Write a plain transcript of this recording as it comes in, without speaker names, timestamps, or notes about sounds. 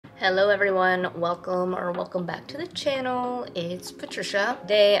Hello everyone, welcome back to the channel. It's Patricia.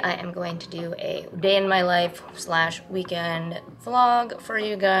 Today I am going to do a day in my life / weekend vlog for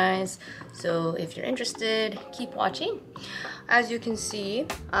you guys. So if you're interested, keep watching. As you can see,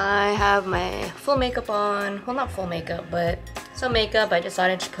 I have my full makeup on. Well, not full makeup, but some makeup. I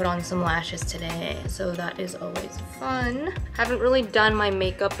decided to put on some lashes today, so that is always fun. Haven't really done my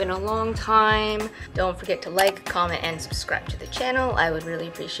makeup in a long time. Don't forget to like, comment, and subscribe to the channel. I would really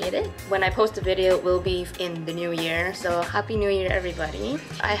appreciate it. When I post a video, it will be in the new year, so Happy New Year, everybody.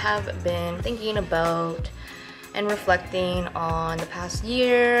 I have been thinking about and reflecting on the past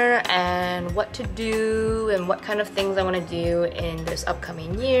year and what to do and what kind of things I want to do in this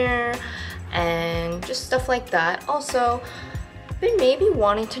upcoming year and just stuff like that. Also, I've been maybe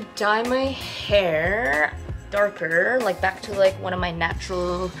wanting to dye my hair darker, like back to like one of my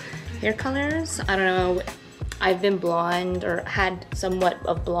natural hair colors. I don't know, I've been blonde or had somewhat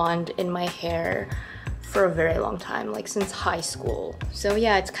of blonde in my hair for a very long time, like since high school. So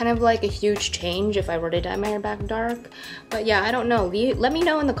yeah, it's kind of like a huge change if I were to dye my hair back dark. But yeah, I don't know. Let me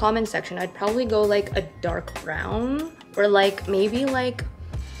know in the comment section. I'd probably go like a dark brown or like maybe like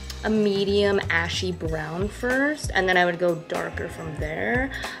a medium ashy brown first, and then I would go darker from there.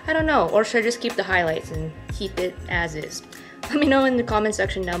 I don't know. Or should I just keep the highlights and keep it as is? Let me know in the comment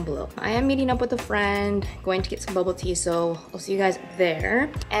section down below. I am meeting up with a friend, going to get some bubble tea, so I'll see you guys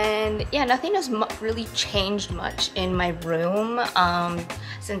there. And yeah, nothing has really changed much in my room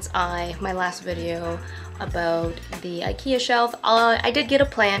since my last video about the IKEA shelf. I did get a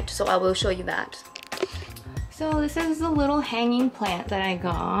plant, so I will show you that. So this is the little hanging plant that I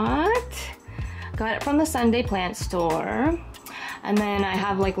got it from the Sunday plant store. And then I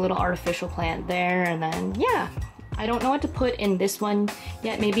have like a little artificial plant there, and then yeah, I don't know what to put in this one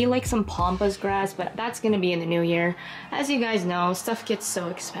yet. Maybe like some pampas grass, but that's gonna be in the new year. As you guys know, stuff gets so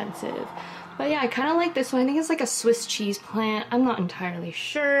expensive. But yeah, I kind of like this one. I think it's like a Swiss cheese plant. I'm not entirely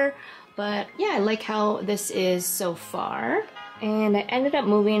sure, but yeah, I like how this is so far. And I ended up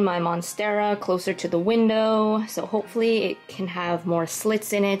moving my Monstera closer to the window, so hopefully it can have more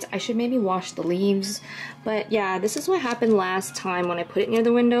slits in it. I should maybe wash the leaves. But yeah, this is what happened last time when I put it near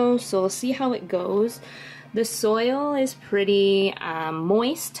the window, so we'll see how it goes. The soil is pretty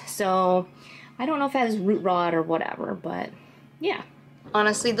moist, so I don't know if it has root rot or whatever, but yeah.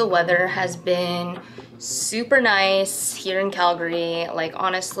 Honestly, the weather has been super nice here in Calgary. Like,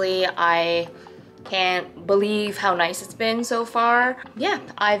 honestly, I can't believe how nice it's been so far. Yeah,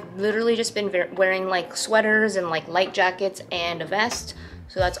 I've literally just been wearing like sweaters and like light jackets and a vest.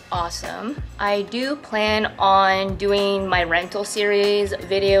 So that's awesome. I do plan on doing my rental series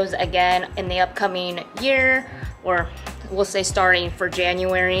videos again in the upcoming year, or we'll say starting for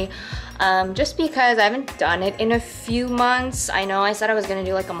January, just because I haven't done it in a few months. I know I said I was gonna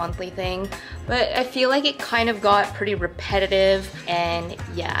do like a monthly thing, but I feel like it kind of got pretty repetitive, and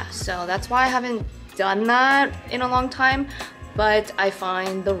yeah, so that's why I haven't done that in a long time. But I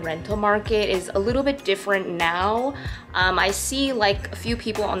find the rental market is a little bit different now. I see like a few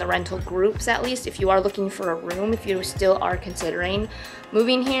people on the rental groups, at least, if you are looking for a room, if you still are considering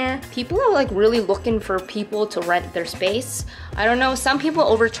moving here, people are like really looking for people to rent their space. I don't know, some people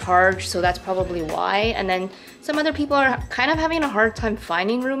overcharge, so that's probably why. And then some other people are kind of having a hard time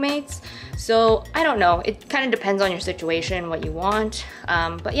finding roommates. So I don't know, it kind of depends on your situation, what you want.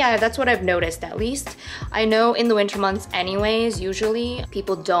 But yeah, that's what I've noticed, at least. I know in the winter months anyways, usually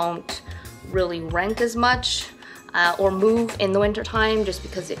people don't really rent as much or move in the winter time, just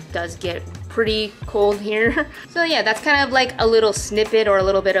because it does get pretty cold here. So yeah, that's kind of like a little snippet or a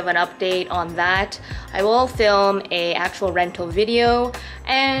little bit of an update on that. I will film a actual rental video,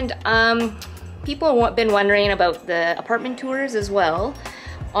 and people have been wondering about the apartment tours as well.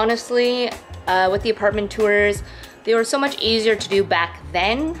 Honestly, with the apartment tours, they were so much easier to do back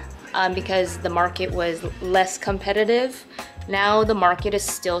then because the market was less competitive. Now the market is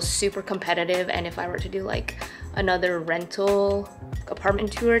still super competitive, and if I were to do like another rental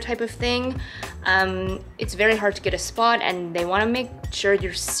apartment tour type of thing, it's very hard to get a spot, and they want to make sure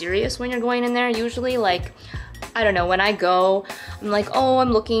you're serious when you're going in there. Usually, like, I don't know, when I go, I'm like, oh,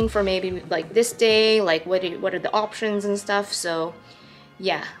 I'm looking for maybe like this day, like what are the options and stuff. So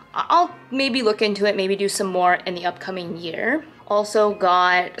yeah, I'll maybe look into it, maybe do some more in the upcoming year. Also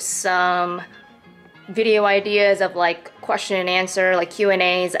got some video ideas of like question and answer, like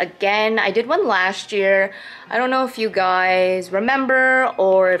Q&As. Again, I did one last year. I don't know if you guys remember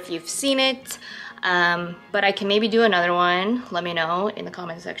or if you've seen it, but I can maybe do another one. Let me know in the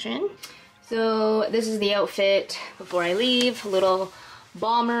comment section. So this is the outfit before I leave. A little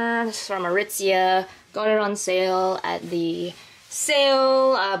bomber. This is from Aritzia. Got it on sale at the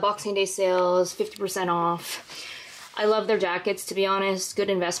sale, Boxing Day sales, 50% off. I love their jackets, to be honest. Good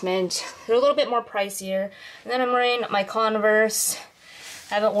investment. They're a little bit more pricier. And then I'm wearing my Converse.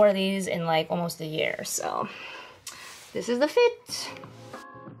 I haven't worn these in like almost a year, so this is the fit.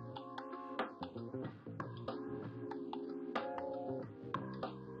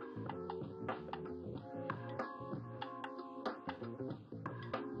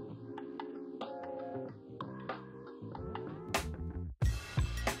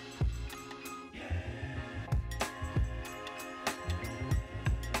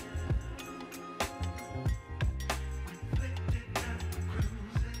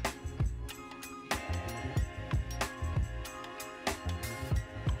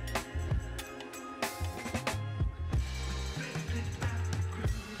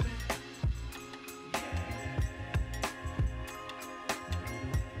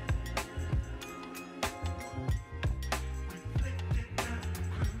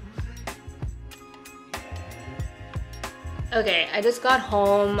 Okay, I just got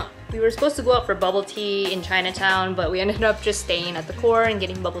home. We were supposed to go out for bubble tea in Chinatown, but we ended up just staying at the core and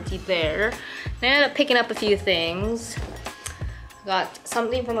getting bubble tea there. I ended up picking up a few things. Got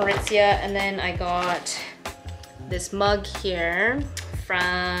something from Aritzia, and then I got this mug here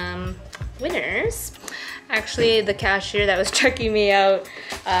from Winners. Actually, the cashier that was checking me out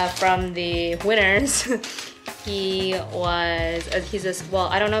from the Winners, well,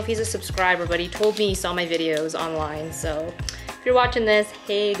 I don't know if he's a subscriber, but he told me he saw my videos online. So if you're watching this,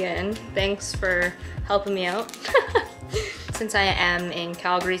 hey again, thanks for helping me out. Since I am in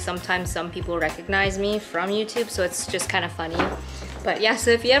Calgary, sometimes some people recognize me from YouTube, so it's just kind of funny. But yeah, so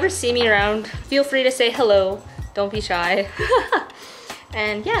if you ever see me around, feel free to say hello. Don't be shy.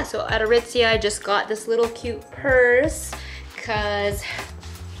 And yeah, so at Aritzia, I just got this little cute purse, because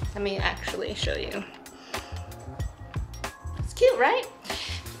let me actually show you. Cute, right?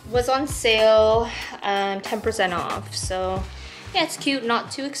 Was on sale, 10% off. So yeah, it's cute,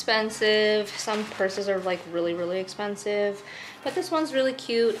 not too expensive. Some purses are like really expensive, but this one's really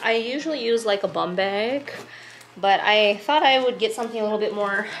cute. I usually use like a bum bag, but I thought I would get something a little bit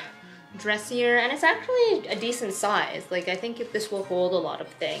more dressier, and it's actually a decent size. Like, I think this will hold a lot of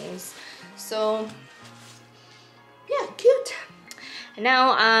things. So yeah, cute. And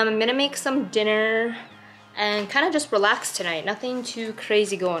now I'm gonna make some dinner and kind of just relax tonight. Nothing too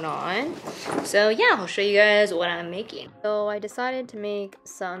crazy going on. So yeah, I'll show you guys what I'm making. So I decided to make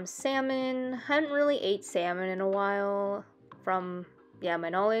some salmon. Hadn't really ate salmon in a while from, yeah, my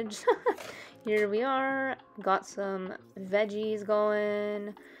knowledge. Here we are. Got some veggies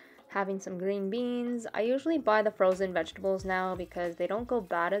going. Having some green beans. I usually buy the frozen vegetables now because they don't go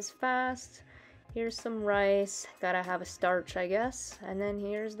bad as fast. Here's some rice. Gotta have a starch, I guess. And then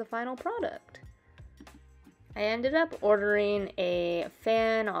here's the final product. I ended up ordering a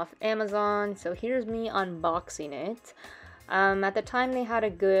fan off Amazon, so here's me unboxing it. At the time they had a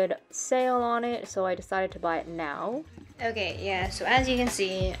good sale on it, so I decided to buy it now. Okay, yeah, so as you can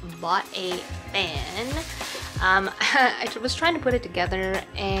see, bought a fan. I was trying to put it together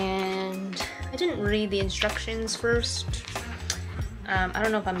and I didn't read the instructions first. I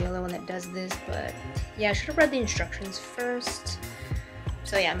don't know if I'm the only one that does this, but yeah, I should have read the instructions first.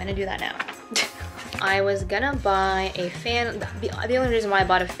 So yeah, I'm gonna do that now. I was gonna buy a fan. The only reason why I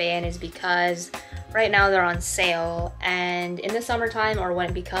bought a fan is because right now they're on sale, and in the summertime, or when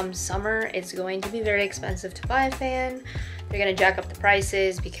it becomes summer, it's going to be very expensive to buy a fan. They're gonna jack up the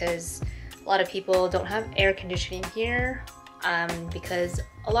prices because a lot of people don't have air conditioning here, because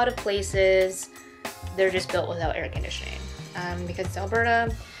a lot of places, they're just built without air conditioning. Because it's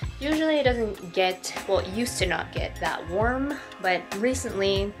Alberta, usually it doesn't get, well, it used to not get that warm, but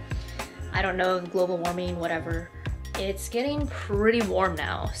recently, I don't know, global warming, whatever, it's getting pretty warm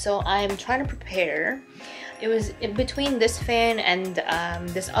now. So I'm trying to prepare. It was in between this fan and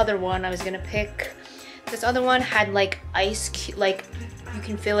this other one I was gonna pick. This other one had like like you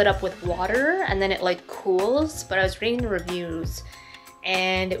can fill it up with water and then it like cools, but I was reading the reviews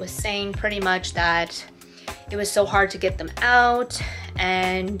and it was saying pretty much that it was so hard to get them out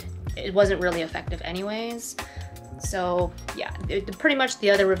and it wasn't really effective anyways. So yeah, pretty much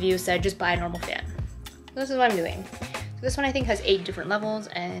the other review said just buy a normal fan. So this is what I'm doing. So this one I think has 8 different levels,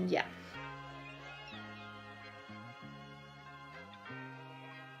 and yeah.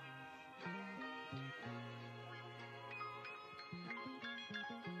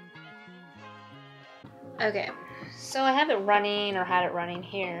 Okay, so I have it running, or had it running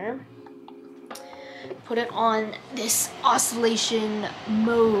here. Put it on this oscillation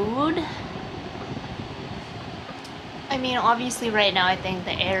mode. I mean, obviously right now I think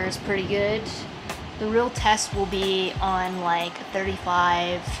the air is pretty good. The real test will be on like a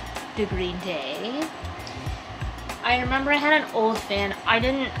 35-degree day. I remember I had an old fan. I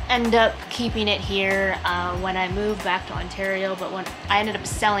didn't end up keeping it here when I moved back to Ontario, but when I ended up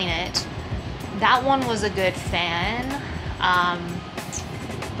selling it, that one was a good fan.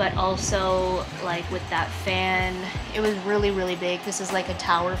 But also, like with that fan, it was really, really big. This is like a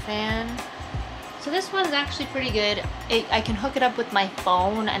tower fan. So this one's actually pretty good. I can hook it up with my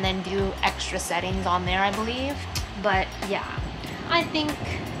phone and then do extra settings on there, I believe. But yeah, I think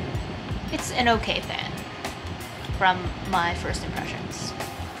it's an okay fan from my first impressions.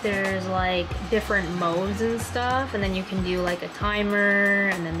 There's like different modes and stuff, and then you can do like a timer,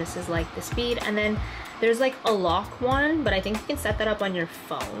 and then this is like the speed, and then there's like a lock one, but I think you can set that up on your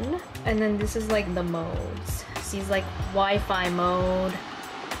phone. And then this is like the modes. See, like Wi-Fi mode.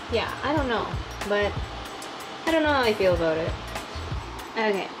 Yeah, I don't know, but I don't know how I feel about it.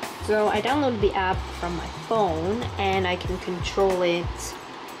 Okay, so I downloaded the app from my phone, and I can control it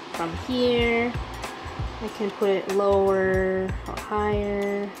from here. I can put it lower or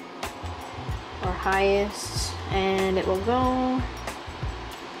higher or highest, and it will go.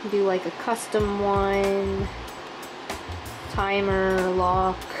 Do like a custom one, timer,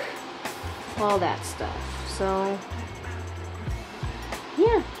 lock, all that stuff. So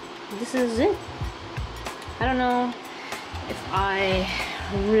yeah, this is it. I don't know if I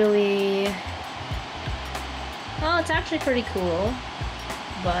really, well, it's actually pretty cool,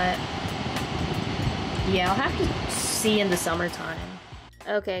 but yeah, I'll have to see in the summertime.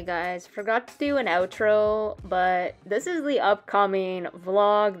 Okay guys, forgot to do an outro, but this is the upcoming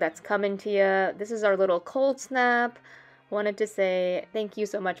vlog that's coming to you. This is our little cold snap. Wanted to say thank you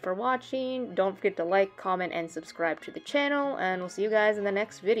so much for watching. Don't forget to like, comment, and subscribe to the channel, and we'll see you guys in the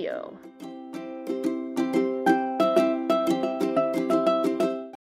next video.